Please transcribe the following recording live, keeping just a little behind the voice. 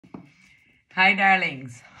Hi,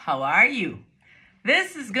 darlings. How are you?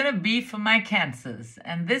 This is going to be for my Cancers,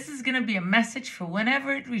 and this is going to be a message for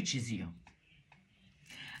whenever it reaches you.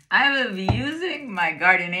 I will be using my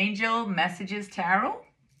Guardian Angel Messages Tarot.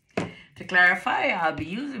 To clarify, I'll be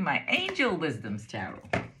using my Angel Wisdoms Tarot.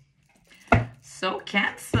 So,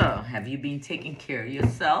 Cancer, have you been taking care of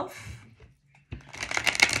yourself?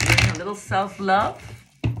 Doing a little self-love?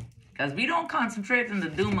 Because we don't concentrate on the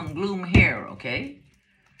doom and gloom here, okay?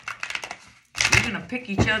 We're going to pick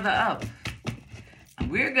each other up. And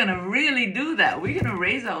we're going to really do that. We're going to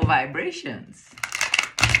raise our vibrations.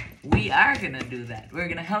 We are going to do that. We're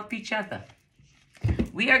going to help each other.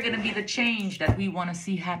 We are going to be the change that we want to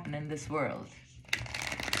see happen in this world.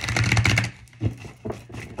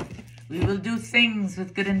 We will do things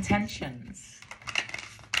with good intentions.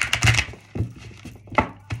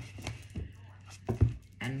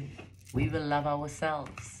 And we will love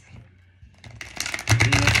ourselves. We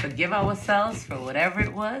will forgive ourselves for whatever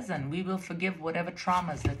it was, and we will forgive whatever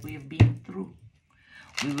traumas that we have been through.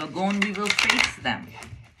 We will go and we will face them.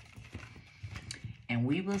 And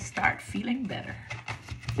we will start feeling better.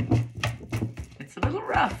 It's a little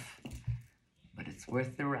rough, but it's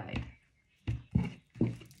worth the ride.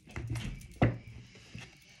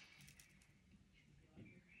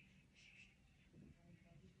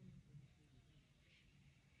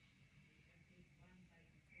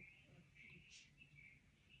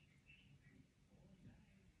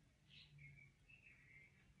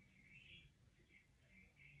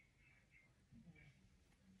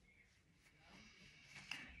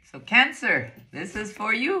 So Cancer, this is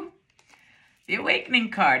for you. The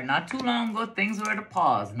Awakening card. Not too long ago, things were at a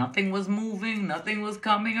pause. Nothing was moving. Nothing was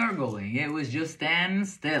coming or going. It was just standing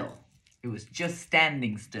still. It was just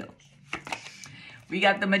standing still. We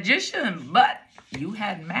got the Magician, but you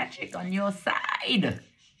had magic on your side.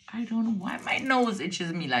 I don't know why my nose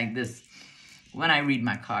itches me like this when I read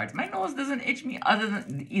my cards. My nose doesn't itch me other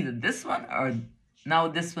than either this one or now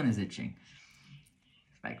this one is itching.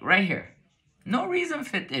 Like right here. No reason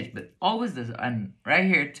for it to itch, but always does, and right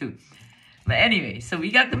here too. But anyway, so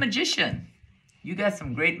we got the Magician. You got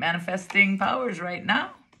some great manifesting powers right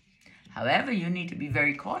now. However, you need to be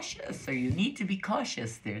very cautious, or you need to be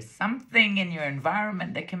cautious. There's something in your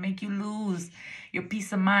environment that can make you lose your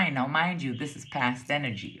peace of mind. Now, mind you, this is past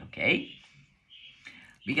energy, okay?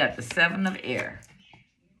 We got the Seven of Air.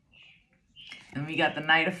 And we got the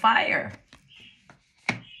Knight of Fire.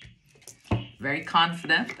 Very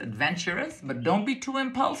confident, adventurous, but don't be too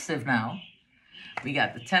impulsive now. We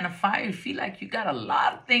got the Ten of Fire. You feel like you got a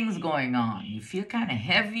lot of things going on. You feel kind of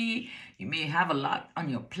heavy. You may have a lot on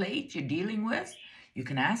your plate you're dealing with. You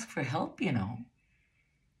can ask for help, you know.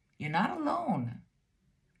 You're not alone.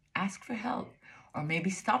 Ask for help. Or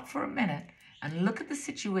maybe stop for a minute and look at the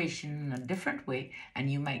situation in a different way,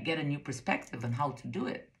 and you might get a new perspective on how to do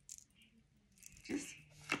it. Just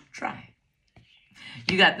try.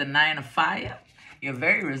 You got the Nine of Fire. You're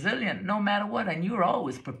very resilient no matter what, and you're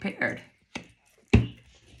always prepared.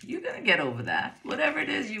 You're going to get over that. Whatever it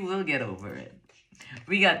is, you will get over it.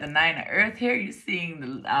 We got the Nine of Earth here. You're seeing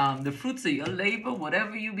the fruits of your labor.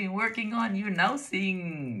 Whatever you've been working on, you're now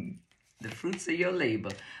seeing the fruits of your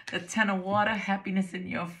labor. The Ten of Water, happiness in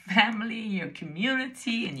your family, in your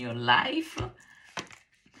community, in your life.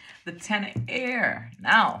 The Ten of Air.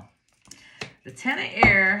 Now, the Ten of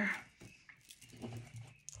Air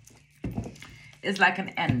is like an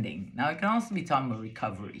ending. Now, it can also be talking about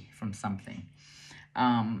recovery from something.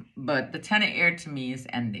 But the Ten of Air to me is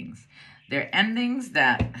endings. They're endings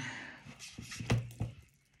that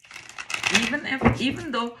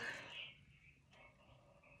even though,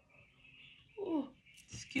 oh,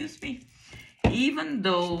 excuse me, even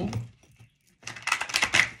though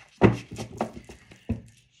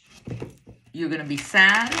you're going to be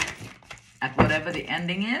sad at whatever the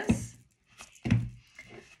ending is,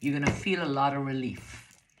 you're going to feel a lot of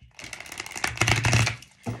relief.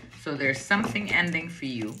 So there's something ending for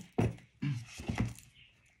you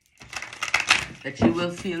that you will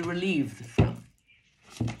feel relieved from.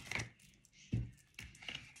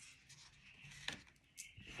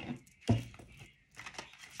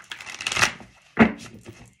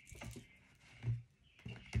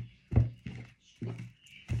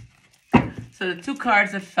 So the two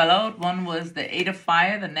cards that fell out, one was the Eight of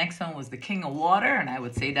Fire, the next one was the King of Water, and I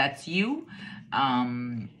would say that's you.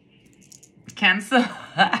 Cancer,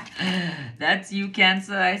 that's you,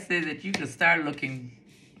 Cancer. I say that you can start looking,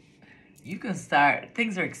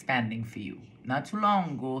 things are expanding for you. Not too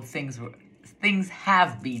long ago, things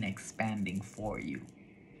have been expanding for you.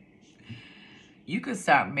 You could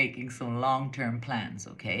start making some long-term plans,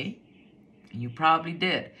 okay? And you probably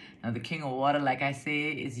did. Now, the King of Water, like I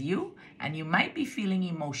say, is you. And you might be feeling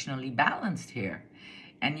emotionally balanced here.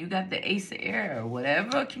 And you got the Ace of Air.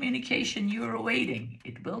 Whatever communication you're awaiting,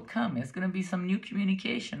 it will come. It's going to be some new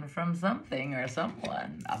communication from something or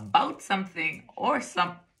someone, about something or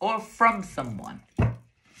from someone.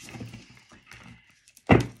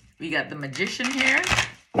 We got the Magician here.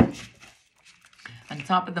 On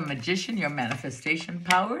top of the Magician, your manifestation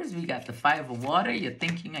powers. We got the Five of Water. You're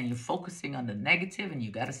thinking and you're focusing on the negative, and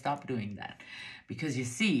you got to stop doing that. Because you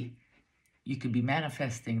see, you could be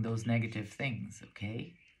manifesting those negative things,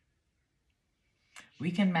 okay? We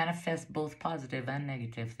can manifest both positive and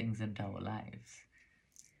negative things into our lives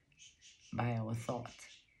by our thought.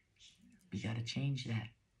 We got to change that.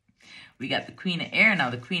 We got the Queen of Air. Now,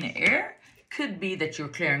 the Queen of Air could be that you're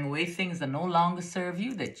clearing away things that no longer serve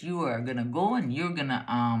you, that you are going to go and you're going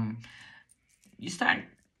to, you start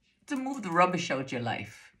to move the rubbish out your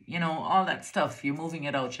life. You know, all that stuff, you're moving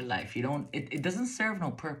it out your life. You don't, it doesn't serve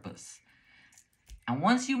no purpose. And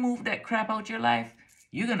once you move that crap out your life,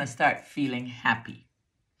 you're going to start feeling happy.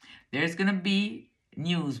 There's going to be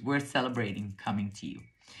news worth celebrating coming to you.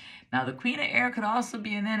 Now, the Queen of Air could also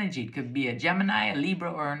be an energy. It could be a Gemini, a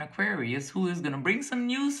Libra, or an Aquarius who is going to bring some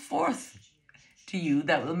news forth to you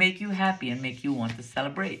that will make you happy and make you want to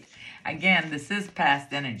celebrate. Again, this is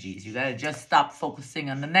past energies. You got to just stop focusing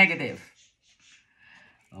on the negative.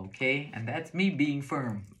 Okay? And that's me being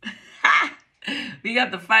firm. We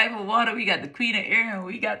got the Five of Water, we got the Queen of Air, and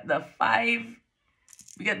we got the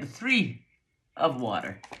Three of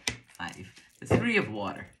Water. The Three of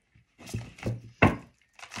Water.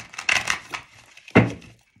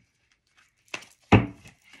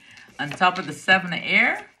 On top of the Seven of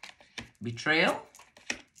Air, Betrayal.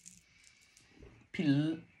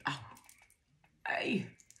 The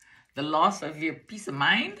loss of your peace of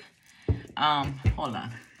mind. Hold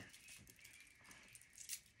on.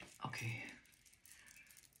 Okay.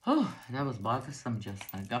 Oh, that was bothersome just.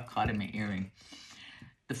 I got caught in my earring.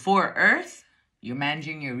 The Four of Earth. You're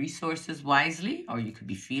managing your resources wisely, or you could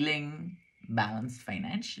be feeling balanced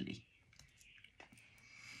financially.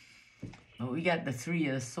 Well, we got the Three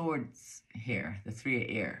of Swords here, the Three of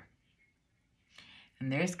Air.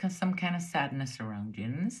 And there's some kind of sadness around you.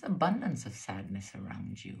 And there's abundance of sadness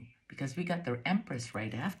around you. Because we got the Empress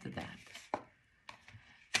right after that.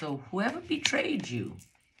 So whoever betrayed you,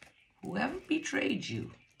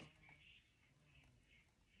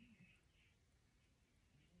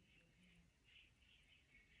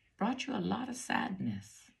 brought you a lot of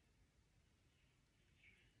sadness.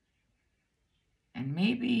 And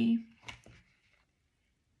maybe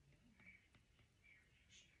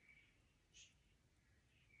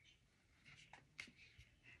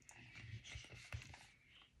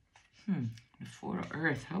the Four of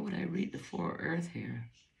Earth. How would I read the Four of Earth here?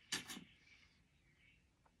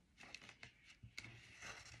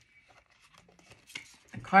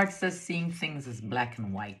 The card says seeing things as black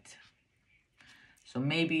and white. So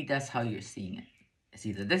maybe that's how you're seeing it. It's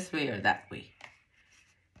either this way or that way.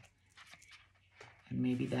 And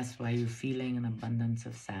maybe that's why you're feeling an abundance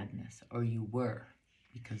of sadness. Or you were,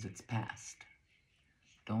 because it's past.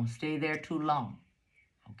 Don't stay there too long.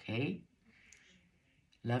 Okay?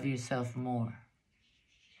 Love yourself more.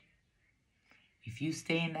 If you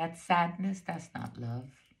stay in that sadness, that's not love.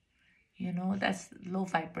 You know, that's low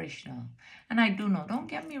vibrational. And I do know, don't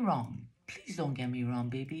get me wrong. Please don't get me wrong,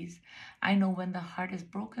 babies. I know when the heart is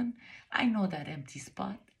broken. I know that empty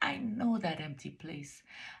spot. I know that empty place.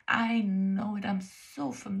 I know it. I'm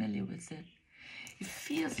so familiar with it. It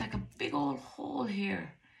feels like a big old hole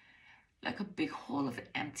here. Like a big hole of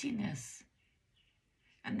emptiness.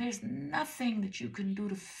 And there's nothing that you can do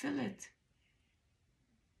to fill it.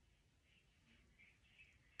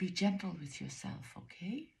 Be gentle with yourself,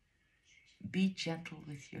 okay? Be gentle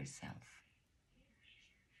with yourself.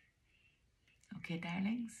 Okay,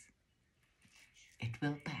 darlings? It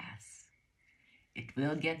will pass. It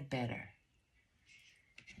will get better.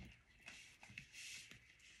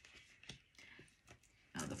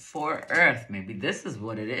 Now, the Four of Earth, maybe this is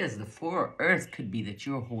what it is. The Four of Earth could be that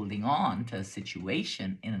you're holding on to a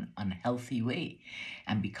situation in an unhealthy way.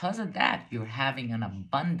 And because of that, you're having an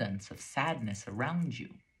abundance of sadness around you.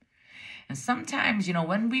 And sometimes, you know,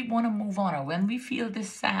 when we want to move on or when we feel this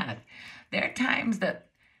sad, there are times that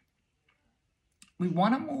we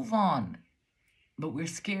want to move on, but we're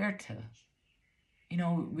scared to. You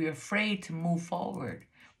know, we're afraid to move forward.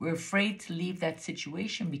 We're afraid to leave that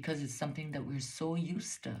situation because it's something that we're so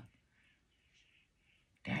used to.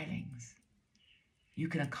 Darlings, you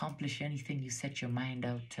can accomplish anything you set your mind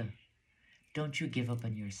out to. Don't you give up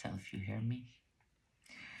on yourself, you hear me?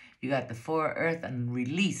 You got the 4 earth, and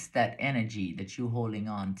release that energy that you're holding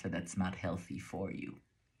on to that's not healthy for you.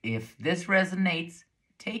 If this resonates,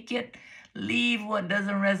 take it. Leave what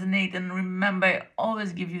doesn't resonate. And remember, I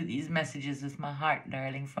always give you these messages with my heart,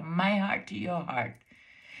 darling, from my heart to your heart.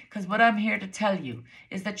 Because what I'm here to tell you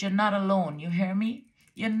is that you're not alone. You hear me?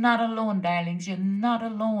 You're not alone, darlings. You're not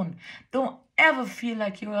alone. Don't ever feel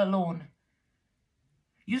like you're alone.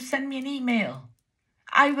 You send me an email.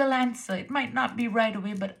 I will answer. It might not be right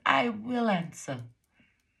away, but I will answer.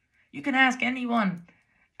 You can ask anyone.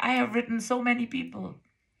 I have written so many people.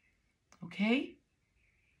 Okay?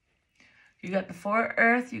 You got the 4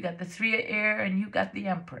 earth, you got the 3 air, and you got the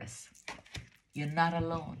Empress. You're not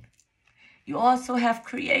alone. You also have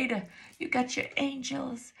Creator. You got your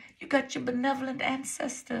angels. You got your benevolent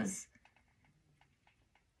ancestors.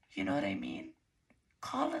 You know what I mean?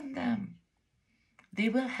 Call on them. They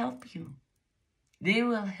will help you. They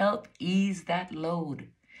will help ease that load.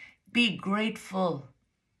 Be grateful.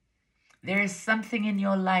 There is something in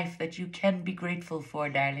your life that you can be grateful for,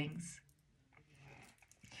 darlings.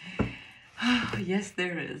 Oh, yes,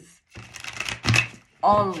 there is.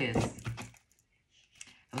 Always.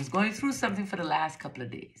 I was going through something for the last couple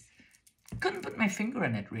of days. Couldn't put my finger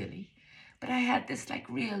on it, really. But I had this, like,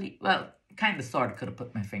 really, well, kind of, sort of could have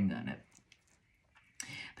put my finger on it.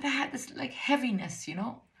 But I had this, like, heaviness, you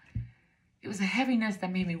know. It was a heaviness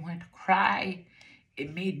that made me want to cry.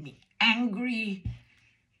 It made me angry.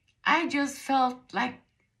 I just felt like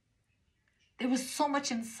there was so much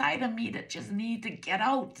inside of me that just needed to get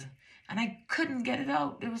out. And I couldn't get it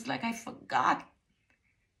out. It was like I forgot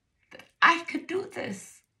that I could do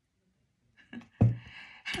this. And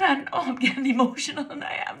I know I'm getting emotional and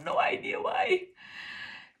I have no idea why.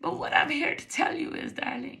 But what I'm here to tell you is,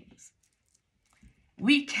 darlings,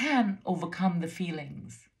 we can overcome the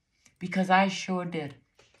feelings. Because I sure did.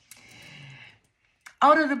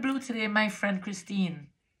 Out of the blue today, my friend Christine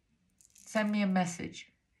sent me a message.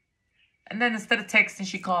 And then instead of texting,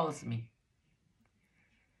 she calls me.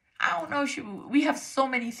 I don't know, we have so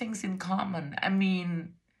many things in common. I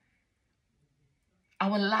mean,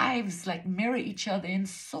 our lives like mirror each other in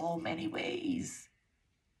so many ways.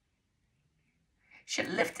 She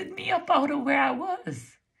lifted me up out of where I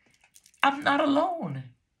was. I'm not alone.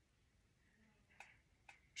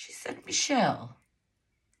 She said, Michelle,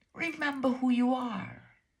 remember who you are.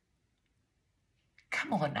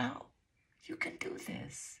 Come on now, you can do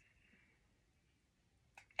this.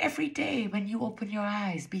 Every day when you open your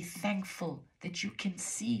eyes, be thankful that you can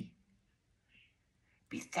see.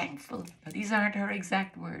 Be thankful. Now, these aren't her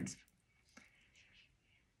exact words.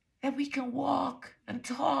 That we can walk and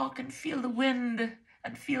talk and feel the wind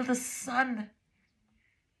and feel the sun.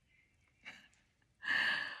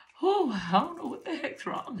 Oh, I don't know what the heck's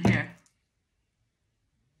wrong here.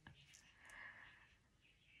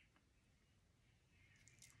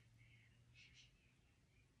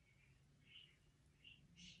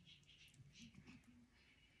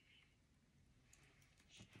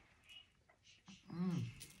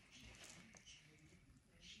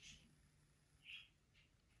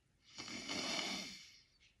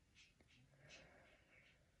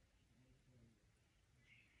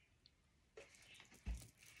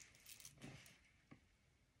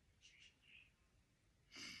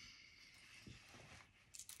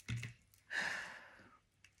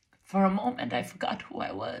 For a moment, I forgot who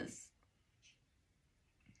I was.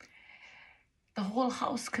 The whole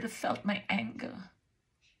house could have felt my anger,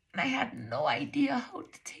 and I had no idea how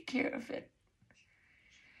to take care of it.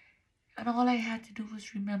 And all I had to do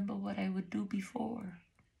was remember what I would do before.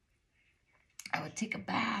 I would take a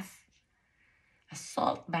bath, a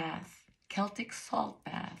salt bath, Celtic salt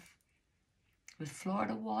bath, with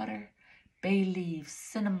Florida water, bay leaves,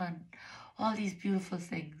 cinnamon, all these beautiful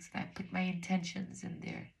things. And I put my intentions in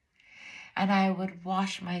there. And I would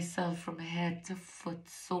wash myself from head to foot,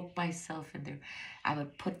 soap myself in there. I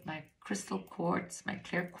would put my crystal quartz, my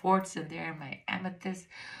clear quartz in there, my amethyst,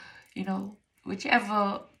 you know,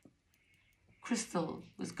 whichever crystal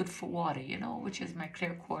was good for water, you know, which is my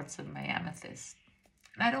clear quartz and my amethyst.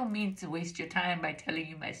 And I don't mean to waste your time by telling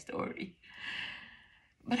you my story,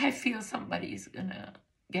 but I feel somebody's gonna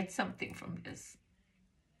get something from this.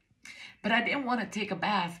 But I didn't want to take a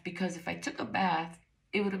bath, because if I took a bath,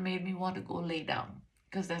 it would have made me want to go lay down,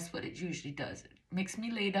 because that's what it usually does. It makes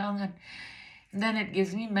me lay down, and then it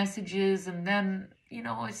gives me messages, and then, you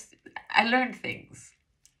know, I learned things.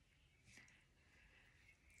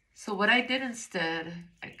 So what I did instead,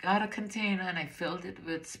 I got a container and I filled it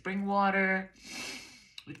with spring water,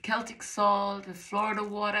 with Celtic salt, with Florida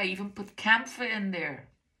water. I even put camphor in there.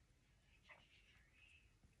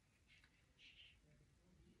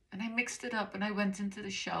 And I mixed it up and I went into the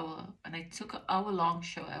shower and I took an hour-long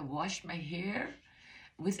shower. I washed my hair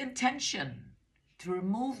with intention to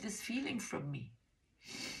remove this feeling from me.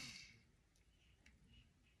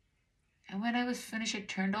 And when I was finished, I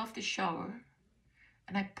turned off the shower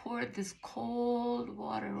and I poured this cold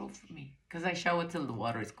water over me, because I shower till the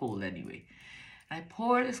water is cold anyway. And I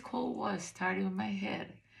poured this cold water, starting with my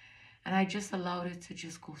head. And I just allowed it to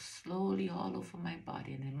just go slowly all over my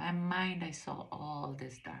body. And in my mind, I saw all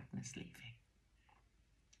this darkness leaving,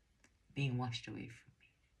 being washed away from me.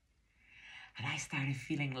 And I started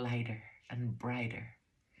feeling lighter and brighter.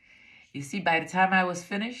 You see, by the time I was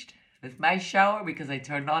finished with my shower, because I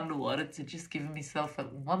turned on the water to just give myself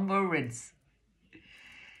one more rinse,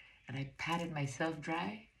 and I patted myself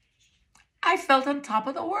dry, I felt on top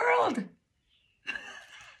of the world.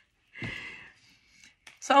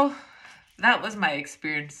 So that was my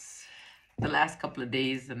experience the last couple of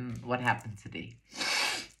days and what happened today.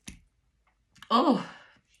 Oh,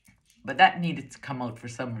 but that needed to come out for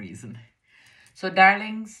some reason. So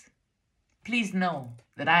darlings, please know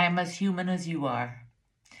that I am as human as you are.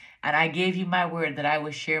 And I gave you my word that I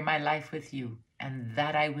will share my life with you, and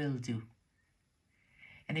that I will do.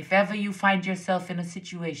 And if ever you find yourself in a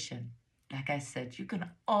situation, like I said, you can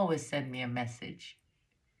always send me a message.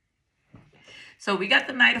 So we got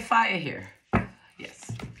the Knight of Fire here.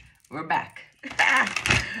 Yes, we're back.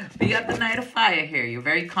 We got the Knight of Fire here. You're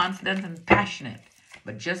very confident and passionate,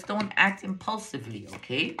 but just don't act impulsively,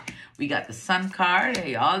 okay? We got the Sun card.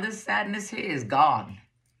 Hey, all this sadness here is gone.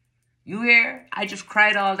 You hear? I just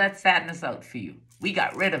cried all that sadness out for you. We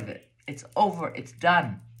got rid of it. It's over. It's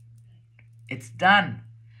done. It's done.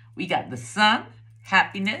 We got the Sun,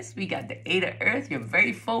 happiness. We got the Eight of Earth. You're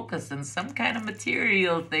very focused on some kind of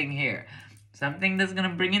material thing here. Something that's going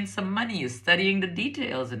to bring in some money. You're studying the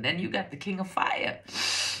details. And then you got the King of Fire.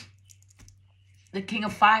 The King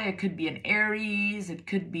of Fire could be an Aries. It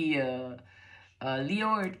could be a Leo.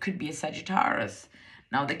 Or it could be a Sagittarius.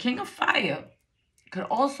 Now, the King of Fire could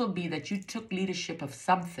also be that you took leadership of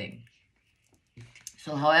something.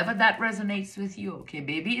 So however that resonates with you, okay,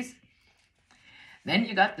 babies? Then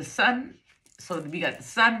you got the Sun. So we got the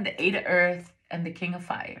Sun, the Eight of Earth, and the King of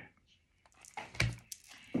Fire.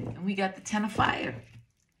 And we got the Ten of Fire.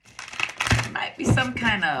 There might be some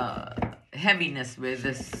kind of heaviness where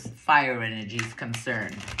this fire energy is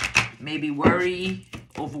concerned. Maybe worry,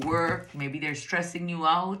 overwork. Maybe they're stressing you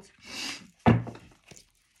out.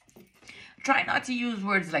 Try not to use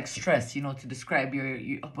words like stress, you know, to describe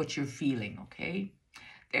what you're feeling, okay?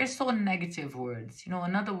 They're so negative words. You know,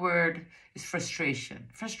 another word is frustration.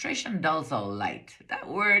 Frustration dulls all light. That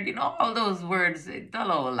word, you know, all those words, they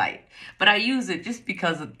dull all light. But I use it just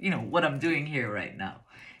because of, you know, what I'm doing here right now.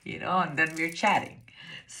 You know, and then we're chatting.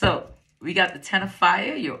 So we got the Ten of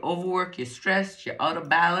Fire. You're overworked, you're stressed, you're out of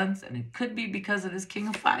balance. And it could be because of this King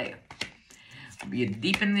of Fire. You're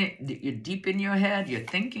deep in your head. You're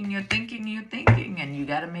thinking, and you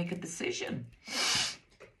got to make a decision.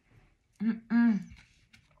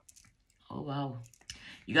 Oh, wow.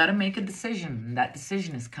 You got to make a decision, and that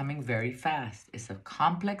decision is coming very fast. It's a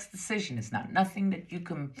complex decision. It's not nothing that you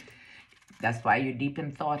can... That's why you're deep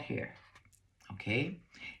in thought here, okay?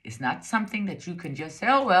 It's not something that you can just say,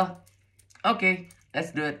 oh, well, okay,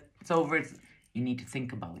 let's do it. It's over. You need to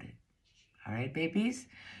think about it. All right, babies?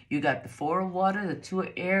 You got the Four of Water, the Two of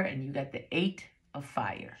Air, and you got the Eight of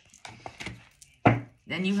Fire.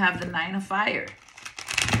 Then you have the Nine of Fire.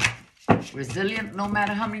 Resilient, no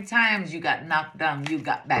matter how many times you got knocked down, you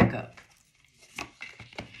got back up.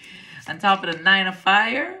 On top of the Nine of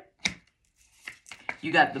Fire,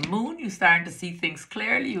 you got the Moon. You're starting to see things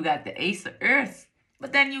clearly. You got the Ace of Earth.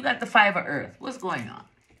 But then you got the Five of Earth. What's going on?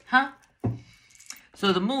 Huh?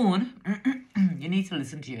 So the Moon, you need to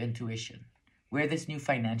listen to your intuition where this new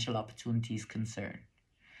financial opportunity is concerned.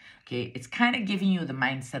 Okay, it's kind of giving you the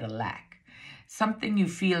mindset of lack. Something you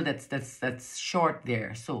feel that's short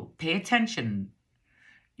there. So pay attention.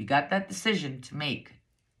 You got that decision to make.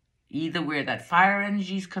 Either where that fire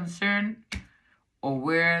energy is concerned or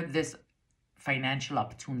where this financial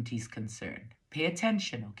opportunity is concerned. Pay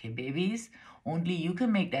attention, okay, babies? Only you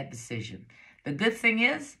can make that decision. The good thing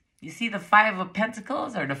is, you see the Five of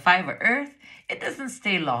Pentacles or the Five of Earth? It doesn't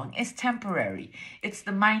stay long. It's temporary. It's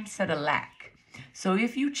the mindset of lack. So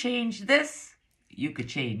if you change this, you could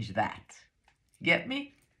change that. Get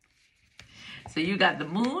me? So you got the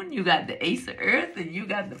Moon, you got the Ace of Earth, and you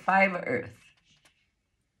got the Five of Earth.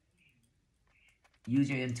 Use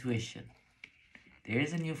your intuition. There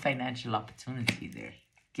is a new financial opportunity there.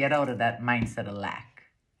 Get out of that mindset of lack.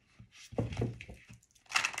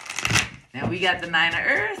 Now we got the Nine of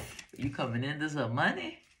Earth. You coming into some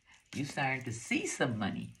money. You starting to see some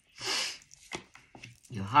money.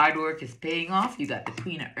 Your hard work is paying off. You got the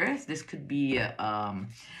Queen of Earth. This could be a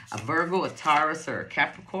Virgo, a Taurus, or a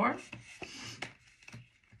Capricorn.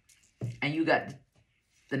 And you got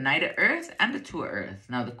the Knight of Earth and the Two of Earth.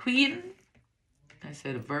 Now the Queen, I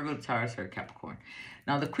said a Virgo, Taurus, or a Capricorn.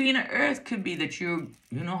 Now the Queen of Earth could be that you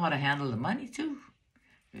know how to handle the money too.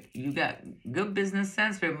 You got good business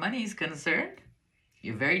sense where money is concerned.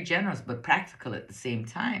 You're very generous but practical at the same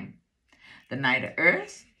time. The Knight of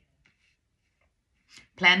Earth.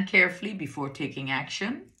 Plan carefully before taking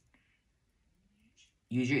action.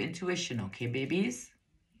 Use your intuition, okay, babies?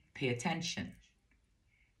 Pay attention.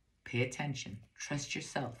 Pay attention. Trust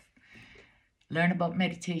yourself. Learn about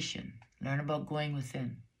meditation. Learn about going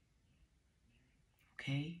within.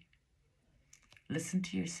 Okay? Listen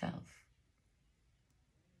to yourself.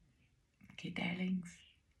 Okay, darlings?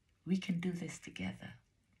 We can do this together.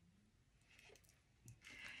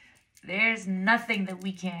 There's nothing that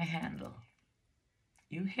we can't handle.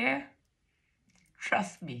 You hear?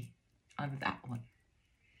 Trust me on that one.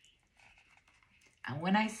 And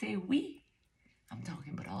when I say we, I'm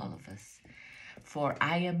talking about all of us. For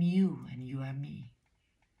I am you and you are me.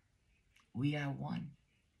 We are one.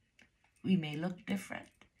 We may look different,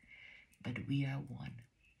 but we are one.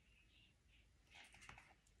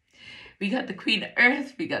 We got the Queen of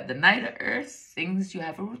Earth. We got the Knight of Earth. Things you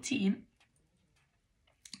have a routine.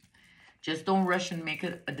 Just don't rush and make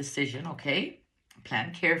a decision, okay?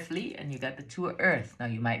 Plan carefully, and you got the Two of Earth. Now,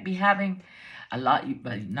 you might be having a lot,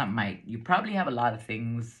 you probably have a lot of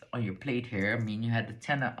things on your plate here. I mean, you had the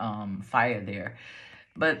Ten of Fire there.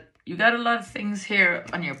 But you got a lot of things here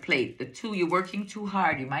on your plate. The two, you're working too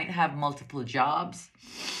hard. You might have multiple jobs.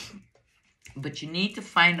 But you need to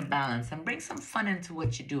find a balance and bring some fun into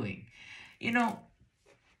what you're doing. You know,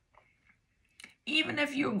 even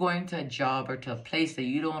if you're going to a job or to a place that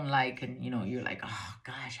you don't like and, you know, you're like, oh,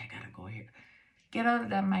 gosh, I got to go here. Get out of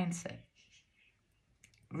that mindset.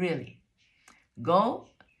 Really. Go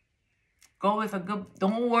with a good,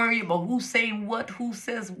 don't worry about who's saying what, who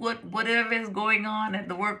says what, whatever is going on at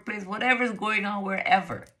the workplace, whatever is going on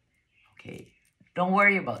wherever. Okay? Don't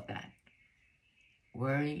worry about that.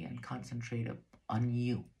 Worry and concentrate on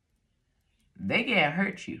you. They can't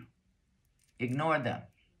hurt you. Ignore them.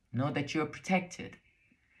 Know that you're protected.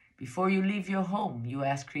 Before you leave your home, you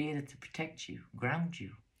ask Creator to protect you, ground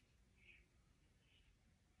you.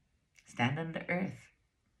 Stand on the earth.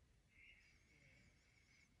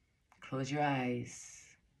 Close your eyes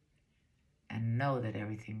and know that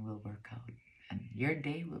everything will work out. And your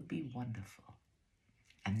day will be wonderful.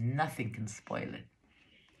 And nothing can spoil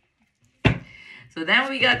it. So then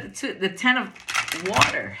we got the Ten of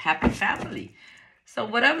Water, happy family. So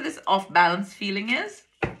whatever this off-balance feeling is,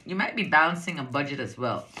 you might be balancing a budget as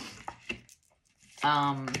well.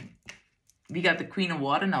 We got the Queen of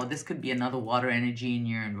Water. Now, this could be another water energy in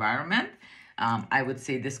your environment. I would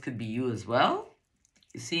say this could be you as well.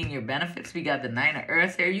 You're seeing your benefits. We got the Nine of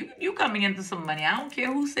Earth here. You coming into some money. I don't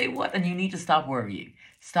care who say what. And you need to stop worrying.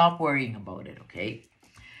 Stop worrying about it, okay?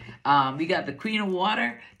 We got the Queen of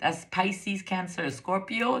Water. That's Pisces, Cancer,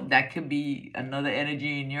 Scorpio. That could be another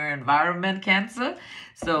energy in your environment, Cancer.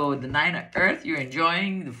 So the Nine of Earth, you're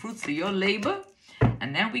enjoying the fruits of your labor.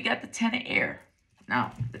 And then we got the Ten of Air.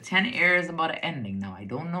 Now, the Ten of Air is about an ending. Now, I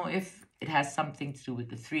don't know if it has something to do with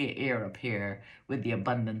the Three of Air up here with the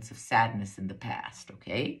abundance of sadness in the past,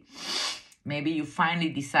 okay? Maybe you finally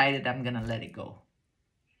decided, I'm going to let it go.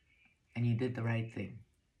 And you did the right thing.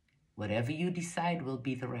 Whatever you decide will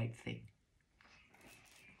be the right thing.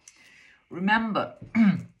 Remember,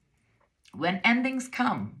 when endings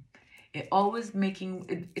come, it's always making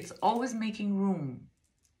room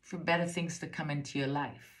for better things to come into your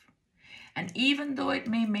life. And even though it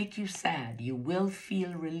may make you sad, you will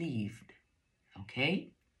feel relieved.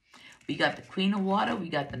 Okay? We got the Queen of Water, we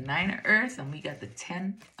got the Nine of Earth, and we got the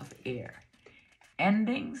Ten of Air.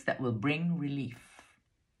 Endings that will bring relief.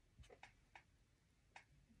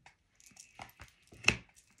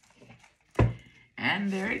 And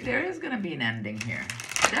there is going to be an ending here.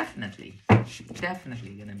 Definitely.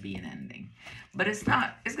 Definitely going to be an ending. But it's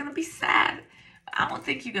not. It's going to be sad. I don't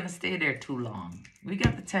think you're going to stay there too long. We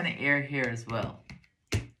got the Ten of Air here as well.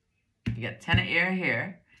 You got Ten of Air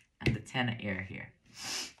here and the Ten of Air here.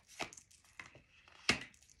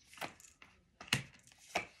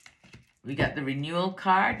 We got the Renewal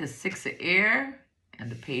card, the Six of Air,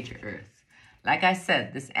 and the Page of Earth. Like I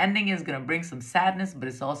said, this ending is going to bring some sadness, but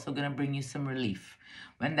it's also going to bring you some relief.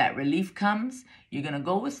 When that relief comes, you're going to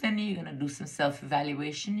go within you, you're going to do some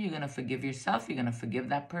self-evaluation, you're going to forgive yourself, you're going to forgive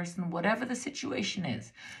that person, whatever the situation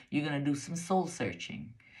is. You're going to do some soul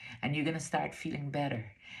searching. And you're going to start feeling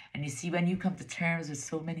better. And you see, when you come to terms with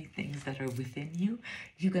so many things that are within you,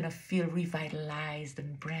 you're going to feel revitalized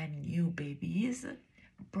and brand new, babies.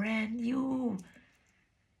 Brand new.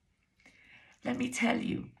 Let me tell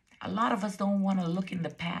you, a lot of us don't want to look in the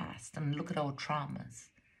past and look at our traumas.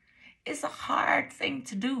 It's a hard thing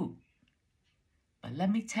to do. But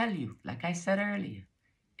let me tell you, like I said earlier,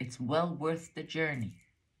 it's well worth the journey.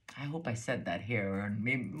 I hope I said that here or in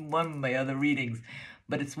maybe one of my other readings.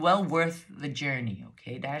 But it's well worth the journey,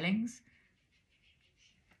 okay, darlings?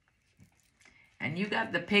 And you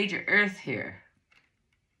got the Page of Earth here.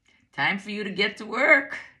 Time for you to get to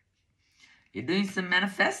work. You're doing some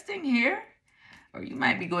manifesting here. Or you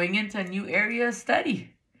might be going into a new area of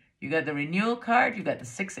study. You got the renewal card. You got the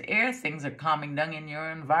Six of Air. Things are calming down in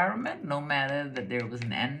your environment, no matter that there was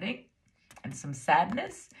an ending and some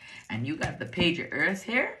sadness. And you got the Page of Earth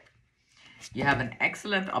here. You have an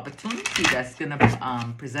excellent opportunity that's going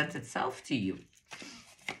to present itself to you.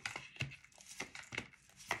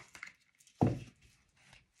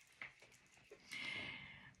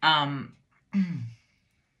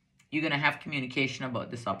 You're going to have communication about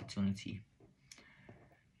this opportunity.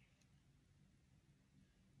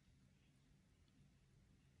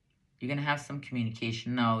 You're going to have some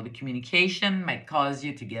communication. Now, the communication might cause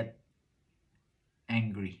you to get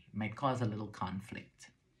angry. It might cause a little conflict.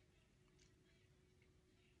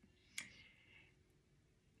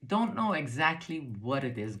 Don't know exactly what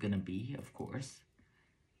it is going to be, of course.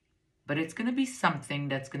 But it's going to be something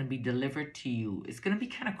that's going to be delivered to you. It's going to be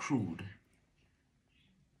kind of crude.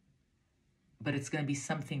 But it's going to be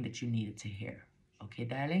something that you needed to hear. Okay,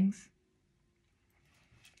 darlings?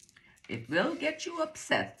 It will get you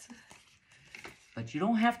upset. But you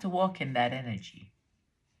don't have to walk in that energy.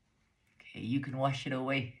 Okay, you can wash it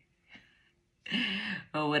away.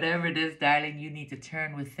 Or whatever it is, darling, you need to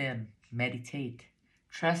turn within. Meditate.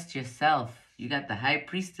 Trust yourself. You got the High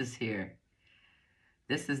Priestess here.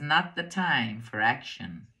 This is not the time for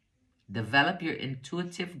action. Develop your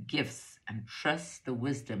intuitive gifts and trust the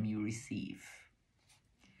wisdom you receive.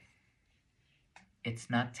 It's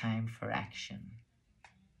not time for action.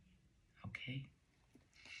 Okay?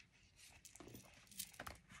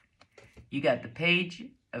 You got the Page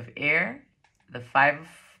of Air, the Five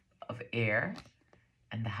of Air,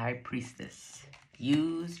 and the High Priestess.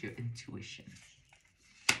 Use your intuition.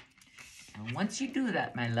 And once you do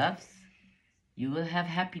that, my loves, you will have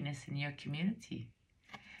happiness in your community.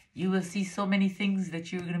 You will see so many things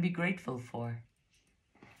that you're going to be grateful for.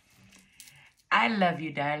 I love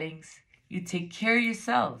you, darlings. You take care of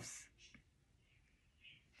yourselves.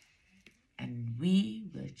 And we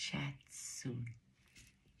will chat soon.